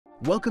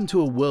Welcome to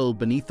a world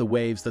beneath the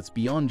waves that's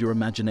beyond your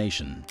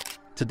imagination.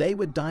 Today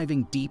we're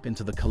diving deep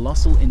into the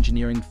colossal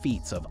engineering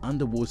feats of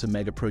underwater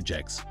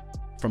megaprojects.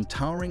 From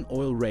towering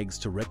oil rigs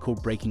to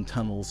record-breaking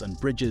tunnels and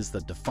bridges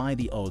that defy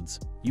the odds,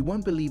 you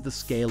won't believe the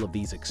scale of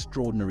these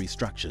extraordinary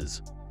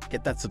structures.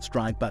 Hit that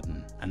subscribe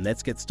button and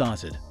let's get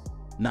started.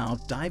 Now,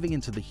 diving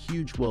into the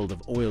huge world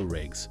of oil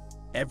rigs.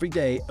 Every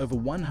day, over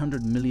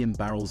 100 million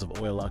barrels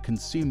of oil are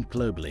consumed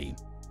globally.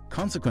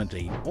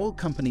 Consequently, oil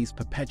companies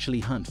perpetually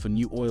hunt for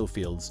new oil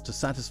fields to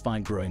satisfy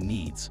growing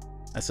needs.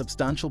 A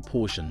substantial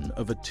portion,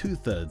 over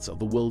 2/3 of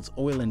the world's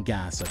oil and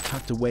gas, are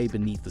tucked away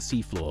beneath the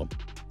seafloor,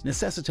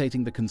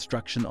 necessitating the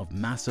construction of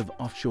massive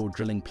offshore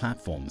drilling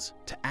platforms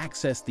to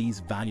access these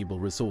valuable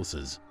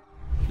resources.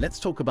 Let's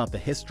talk about the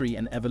history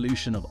and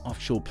evolution of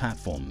offshore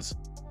platforms.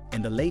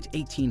 In the late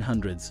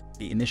 1800s,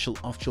 the initial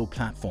offshore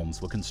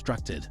platforms were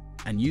constructed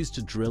and used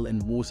to drill in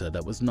water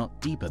that was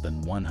not deeper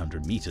than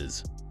 100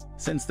 meters.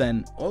 Since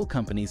then, oil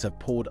companies have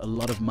poured a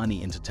lot of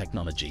money into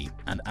technology,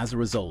 and as a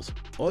result,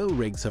 oil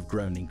rigs have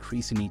grown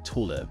increasingly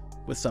taller,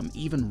 with some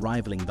even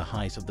rivaling the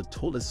height of the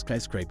tallest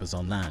skyscrapers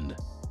on land.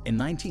 In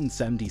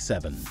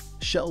 1977,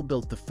 Shell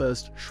built the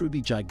first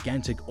truly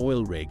gigantic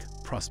oil rig,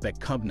 Prospect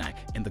Cognac,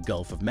 in the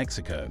Gulf of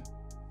Mexico.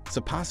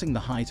 Surpassing the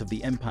height of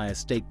the Empire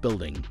State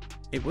Building,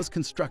 it was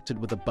constructed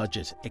with a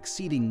budget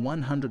exceeding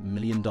 $100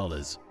 million.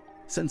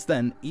 Since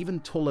then, even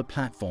taller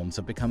platforms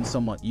have become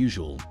somewhat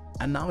usual,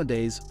 and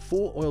nowadays,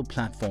 4 oil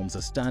platforms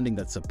are standing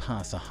that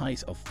surpass a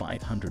height of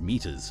 500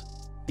 meters.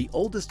 The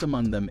oldest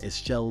among them is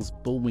Shell's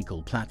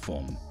Bullwinkle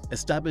platform,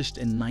 established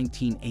in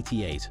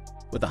 1988,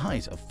 with a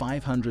height of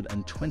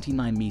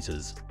 529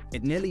 meters.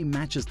 It nearly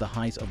matches the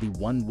height of the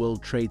One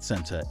World Trade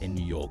Center in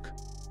New York.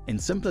 In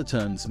simpler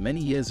terms,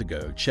 many years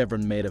ago,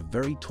 Chevron made a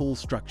very tall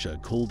structure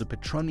called the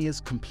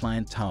Petronas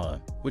Compliant Tower,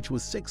 which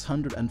was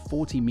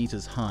 640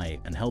 meters high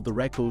and held the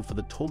record for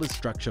the tallest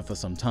structure for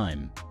some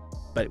time.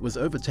 But it was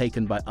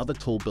overtaken by other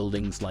tall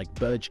buildings like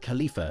Burj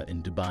Khalifa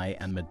in Dubai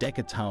and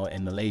Merdeka Tower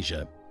in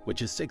Malaysia,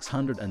 which is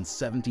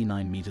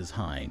 679 meters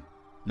high.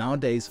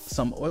 Nowadays,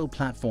 some oil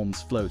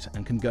platforms float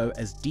and can go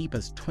as deep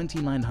as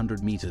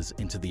 2,900 meters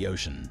into the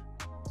ocean.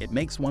 It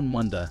makes one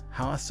wonder,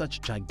 how are such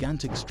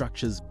gigantic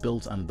structures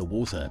built under the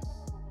water?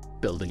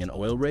 Building an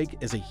oil rig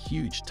is a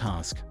huge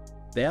task.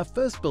 They are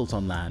first built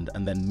on land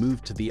and then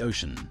moved to the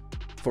ocean.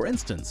 For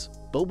instance,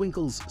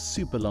 Bullwinkle's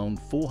super long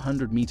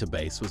 400-meter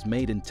base was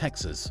made in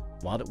Texas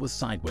while it was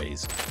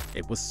sideways.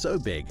 It was so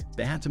big,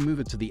 they had to move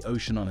it to the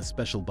ocean on a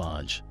special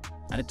barge.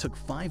 And it took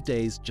 5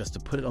 days just to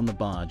put it on the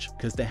barge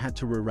because they had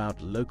to reroute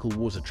local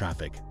water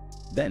traffic.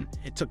 Then,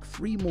 it took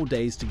 3 more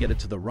days to get it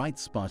to the right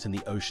spot in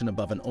the ocean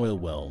above an oil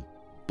well.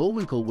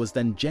 Bullwinkle was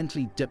then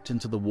gently dipped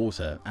into the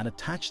water and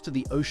attached to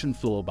the ocean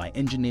floor by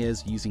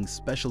engineers using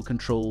special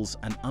controls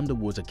and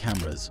underwater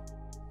cameras.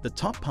 The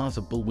top part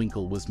of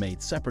Bullwinkle was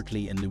made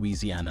separately in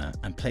Louisiana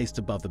and placed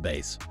above the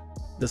base.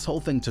 This whole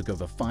thing took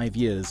over 5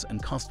 years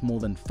and cost more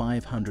than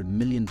 $500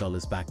 million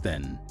back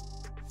then.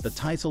 The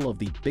title of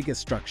the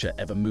biggest structure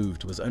ever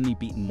moved was only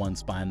beaten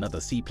once by another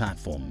sea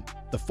platform,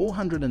 the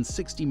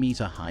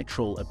 460-meter high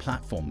trawler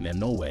platform near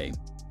Norway.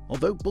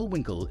 Although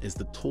Bullwinkle is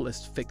the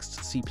tallest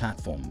fixed sea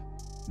platform,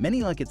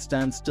 many like it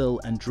stand still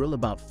and drill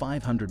about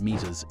 500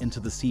 meters into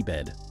the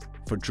seabed.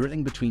 For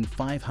drilling between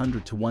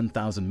 500 to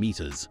 1,000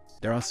 meters,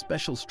 there are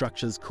special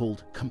structures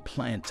called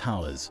compliant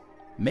towers.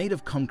 Made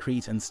of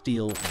concrete and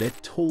steel, they're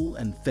tall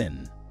and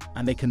thin,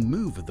 and they can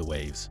move with the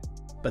waves.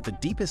 But the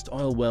deepest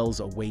oil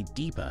wells are way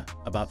deeper,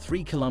 about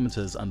 3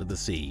 kilometers under the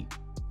sea.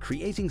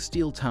 Creating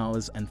steel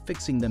towers and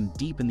fixing them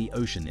deep in the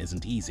ocean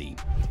isn't easy,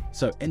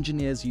 so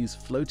engineers use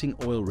floating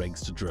oil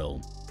rigs to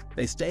drill.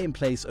 They stay in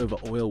place over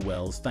oil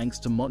wells thanks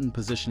to modern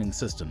positioning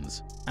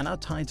systems and are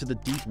tied to the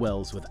deep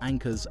wells with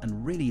anchors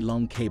and really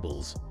long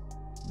cables.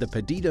 The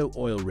Perdido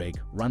oil rig,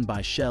 run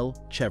by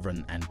Shell,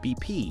 Chevron, and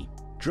BP,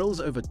 drills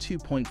over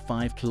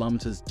 2.5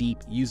 kilometers deep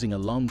using a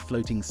long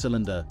floating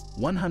cylinder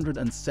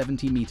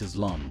 170 meters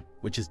long,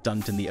 which is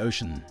dumped in the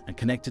ocean and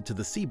connected to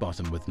the sea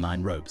bottom with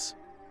 9 ropes.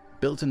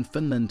 Built in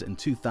Finland in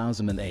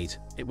 2008,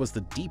 it was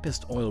the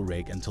deepest oil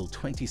rig until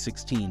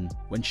 2016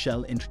 when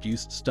Shell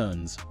introduced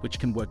Stones, which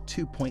can work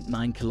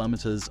 2.9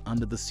 kilometers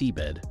under the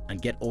seabed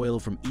and get oil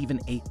from even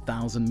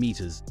 8,000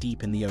 meters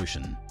deep in the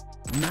ocean.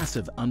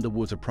 Massive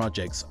underwater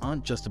projects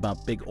aren't just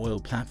about big oil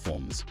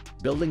platforms.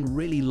 Building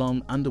really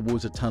long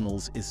underwater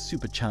tunnels is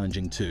super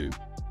challenging too.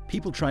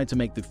 People tried to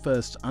make the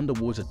first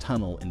underwater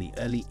tunnel in the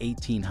early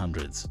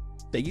 1800s.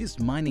 They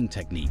used mining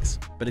techniques,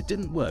 but it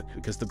didn't work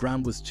because the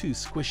ground was too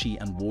squishy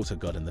and water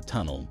got in the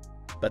tunnel.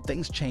 But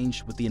things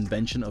changed with the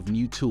invention of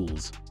new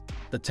tools.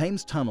 The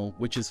Thames Tunnel,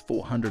 which is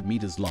 400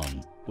 meters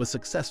long, was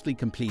successfully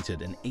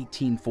completed in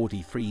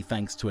 1843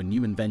 thanks to a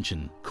new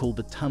invention called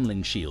the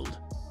tunneling shield.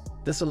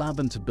 This allowed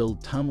them to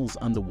build tunnels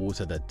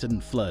underwater that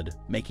didn't flood,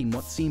 making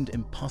what seemed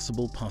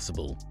impossible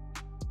possible.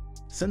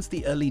 Since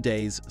the early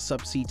days,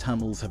 subsea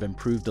tunnels have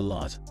improved a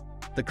lot.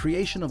 The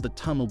creation of the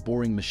tunnel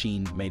boring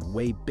machine made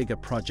way bigger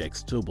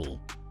projects doable.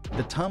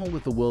 The tunnel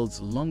with the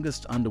world's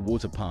longest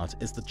underwater part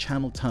is the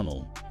Channel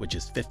Tunnel, which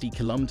is 50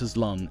 kilometers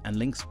long and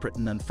links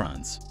Britain and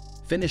France.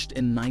 Finished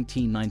in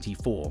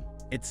 1994,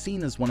 it's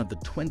seen as one of the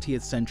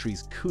 20th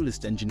century's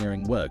coolest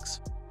engineering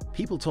works.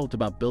 People talked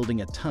about building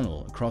a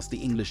tunnel across the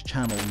English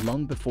Channel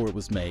long before it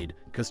was made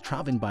because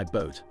traveling by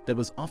boat that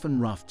was often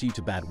rough due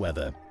to bad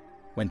weather.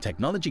 When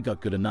technology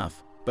got good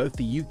enough, both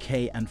the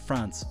UK and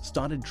France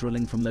started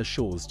drilling from their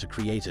shores to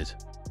create it.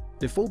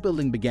 Before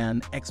building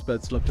began,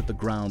 experts looked at the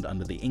ground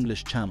under the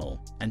English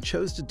Channel and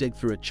chose to dig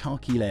through a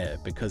chalky layer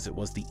because it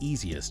was the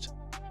easiest.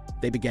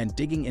 They began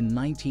digging in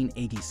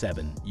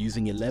 1987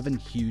 using 11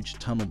 huge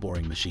tunnel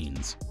boring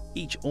machines,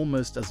 each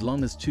almost as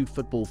long as 2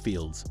 football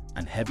fields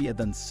and heavier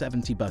than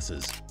 70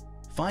 buses.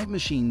 5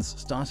 machines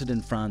started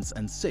in France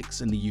and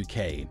 6 in the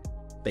UK.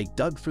 They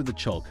dug through the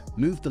chalk,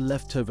 moved the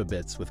leftover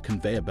bits with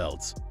conveyor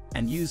belts,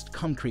 and used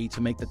concrete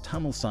to make the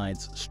tunnel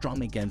sides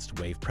strong against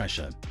wave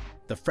pressure.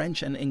 The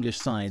French and English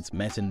sides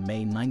met in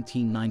May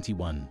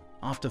 1991,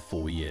 after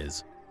 4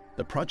 years.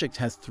 The project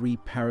has 3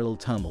 parallel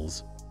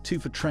tunnels, 2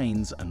 for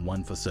trains and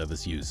 1 for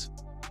service use.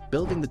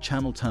 Building the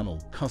Channel Tunnel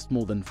cost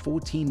more than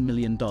 $14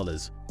 million,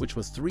 which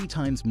was 3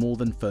 times more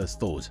than first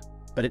thought.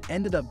 But it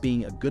ended up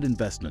being a good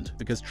investment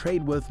because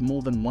trade worth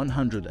more than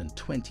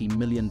 $120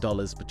 million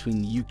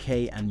between the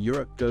UK and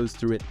Europe goes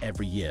through it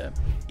every year.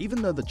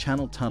 Even though the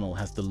Channel Tunnel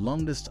has the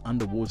longest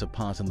underwater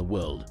part in the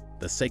world,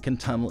 the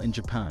second tunnel in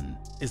Japan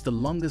is the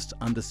longest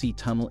undersea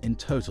tunnel in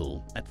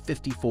total at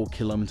 54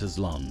 kilometers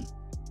long.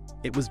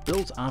 It was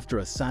built after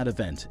a sad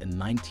event in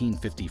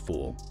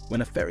 1954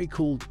 when a ferry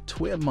called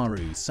Tuya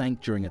Maru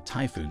sank during a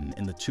typhoon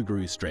in the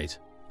Tsugaru Strait,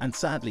 and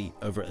sadly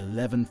over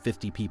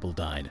 1,150 people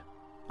died.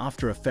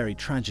 After a ferry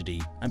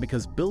tragedy, and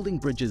because building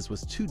bridges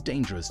was too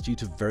dangerous due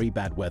to very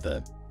bad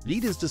weather,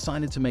 leaders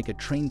decided to make a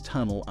train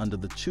tunnel under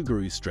the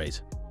Tsugaru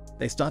Strait.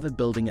 They started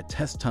building a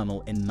test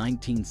tunnel in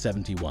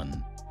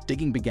 1971.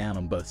 Digging began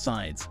on both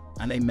sides,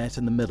 and they met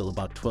in the middle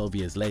about 12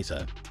 years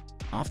later.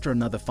 After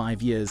another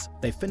 5 years,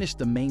 they finished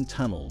the main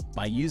tunnel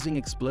by using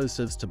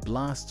explosives to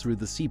blast through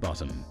the sea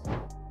bottom.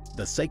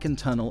 The second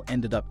tunnel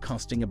ended up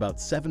costing about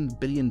 $7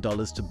 billion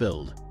to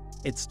build.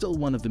 It's still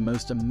one of the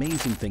most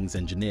amazing things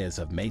engineers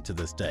have made to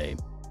this day.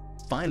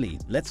 Finally,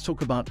 let's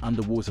talk about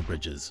underwater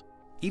bridges.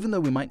 Even though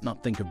we might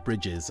not think of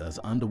bridges as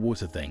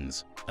underwater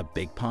things, a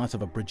big part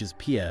of a bridge's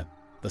pier,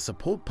 the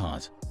support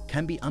part,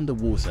 can be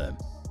underwater.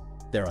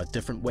 There are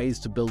different ways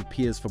to build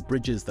piers for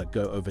bridges that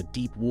go over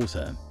deep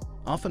water.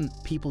 Often,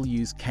 people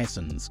use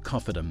caissons,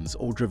 cofferdams,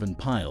 or driven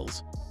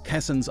piles.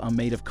 Caissons are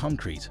made of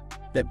concrete.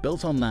 They're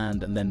built on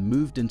land and then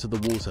moved into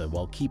the water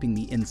while keeping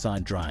the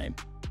inside dry.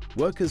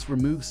 Workers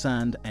remove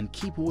sand and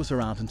keep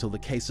water out until the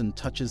caisson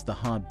touches the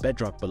hard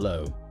bedrock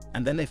below,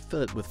 and then they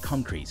fill it with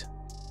concrete.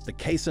 The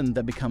caisson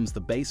then becomes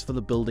the base for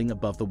the building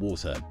above the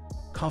water.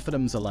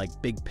 Cofferdams are like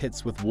big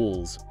pits with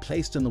walls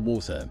placed in the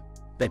water.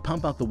 They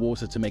pump out the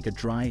water to make a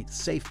dry,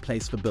 safe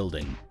place for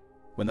building.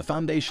 When the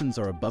foundations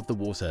are above the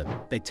water,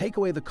 they take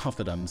away the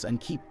cofferdams and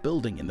keep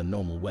building in the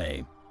normal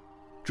way.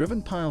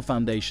 Driven pile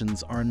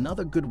foundations are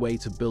another good way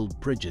to build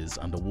bridges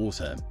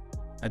underwater.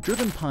 A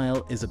driven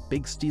pile is a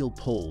big steel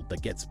pole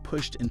that gets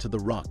pushed into the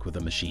rock with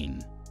a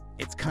machine.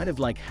 It's kind of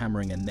like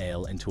hammering a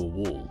nail into a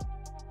wall.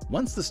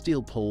 Once the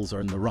steel poles are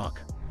in the rock,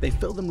 they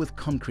fill them with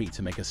concrete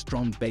to make a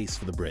strong base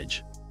for the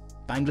bridge.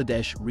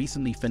 Bangladesh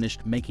recently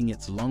finished making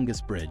its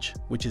longest bridge,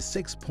 which is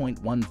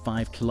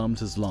 6.15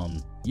 kilometers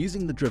long,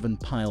 using the driven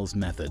piles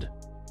method.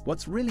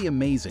 What's really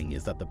amazing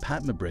is that the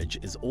Padma Bridge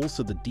is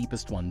also the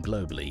deepest one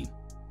globally.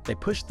 They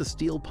pushed the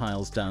steel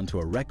piles down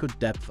to a record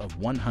depth of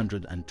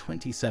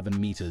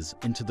 127 meters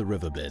into the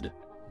riverbed.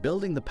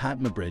 Building the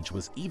Padma Bridge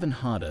was even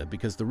harder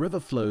because the river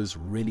flows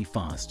really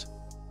fast.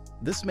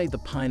 This made the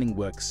piling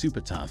work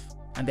super tough,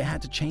 and they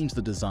had to change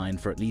the design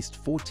for at least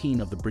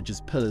 14 of the bridge's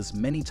pillars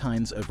many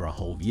times over a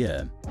whole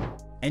year.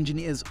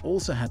 Engineers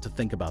also had to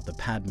think about the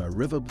Padma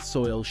River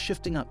soil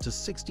shifting up to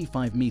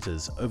 65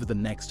 meters over the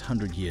next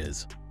 100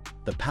 years.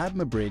 The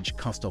Padma Bridge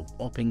cost a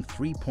whopping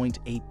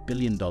 $3.8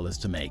 billion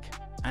to make,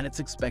 and it's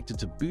expected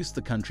to boost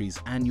the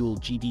country's annual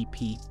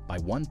GDP by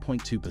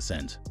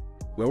 1.2%.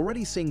 We're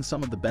already seeing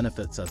some of the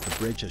benefits as the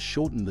bridge has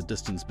shortened the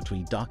distance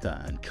between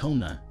Dhaka and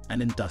Khulna,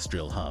 an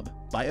industrial hub,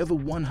 by over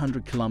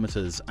 100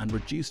 kilometers and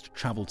reduced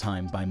travel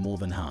time by more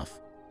than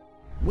half.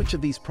 Which of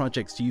these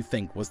projects do you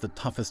think was the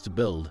toughest to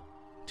build?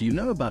 Do you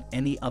know about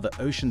any other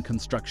ocean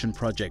construction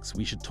projects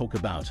we should talk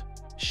about?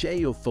 Share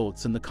your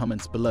thoughts in the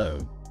comments below.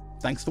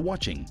 Thanks for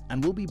watching,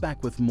 and we'll be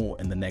back with more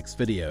in the next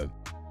video.